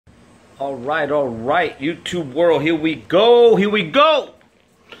All right, YouTube world, here we go.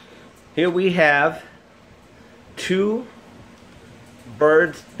 Here we have two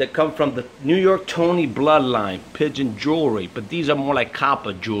birds that come from the New York Tony bloodline, pigeon jewelry, but these are more like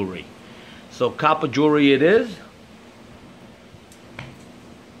copper jewelry. So copper jewelry it is.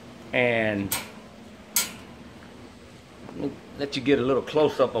 And let you get a little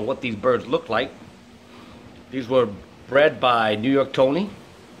close-up of what these birds look like. These were bred by New York Tony.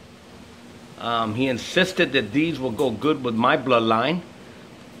 He insisted that these will go good with my bloodline,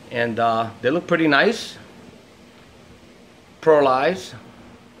 and they look pretty nice, pearl eyes,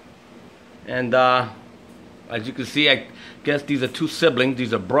 and as you can see, I guess these are two siblings.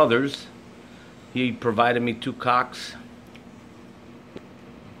 These are brothers. He provided me two cocks.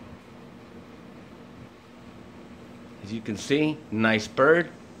 As you can see, nice bird.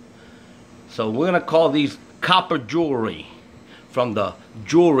 So we're gonna call these copper jewelry from the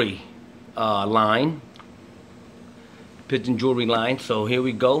jewelry line, pigeon jewelry line. So here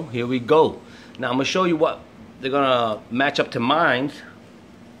we go. Now I'm gonna show you what they're gonna match up to mine.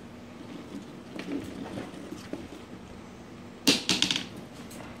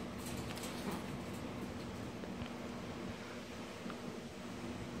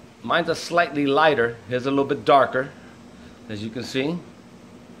 Mine's are slightly lighter. His a little bit darker, as you can see.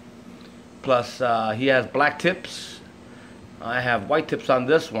 Plus he has black tips. I have white tips on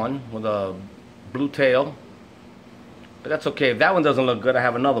this one with a blue tail, but that's okay. If that one doesn't look good, I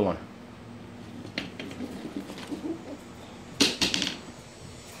have another one.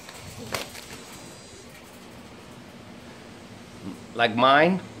 Like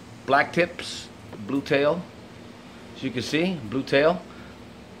mine, black tips, blue tail. As you can see, blue tail.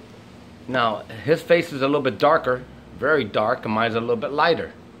 Now his face is a little bit darker, very dark, and mine's a little bit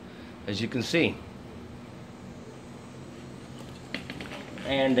lighter, as you can see.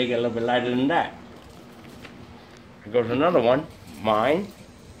 And they get a little bit lighter than that. Here goes another one, mine.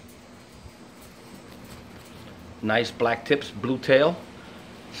 Nice black tips, blue tail,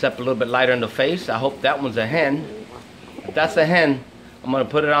 except a little bit lighter in the face. I hope that one's a hen. If that's a hen, I'm gonna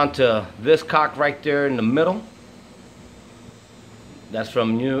put it onto this cock right there in the middle. That's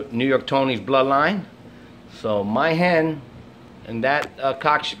from New York Tony's bloodline. So my hen and that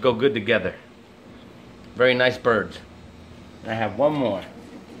cock should go good together. Very nice birds. I have one more.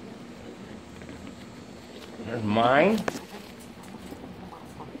 There's mine.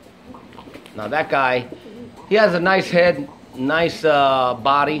 Now that guy, he has a nice head, nice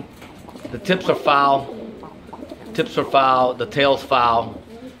body. The tips are foul. The tail's foul.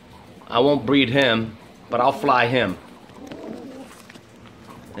 I won't breed him, but I'll fly him.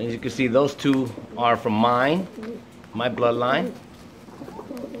 As you can see, those two are from my bloodline.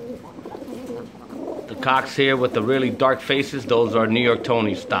 The cocks here with the really dark faces, those are New York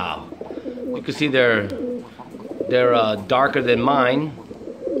Tony style. You can see they're darker than mine,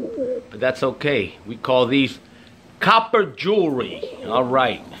 but that's okay. We call these copper jewelry. All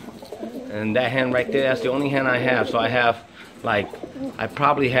right. And that hen right there, that's the only hen I have. So I have I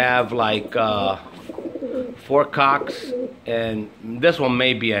probably have 4 cocks, and this one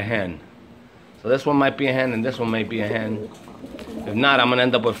may be a hen. So this one might be a hen, and this one may be a hen. If not, I'm gonna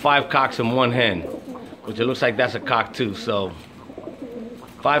end up with 5 cocks and 1 hen, which it looks like that's a cock too. So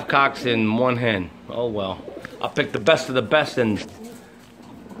 5 cocks and 1 hen. Oh well, I'll pick the best of the best and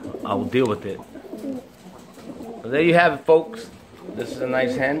I will deal with it. So there you have it, folks. This is a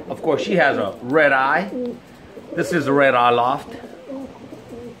nice hen. Of course, she has a red eye. This is a Red Eye Loft.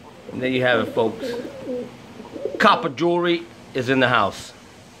 And there you have it, folks. Copper jewelry is in the house.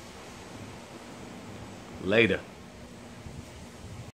 Later.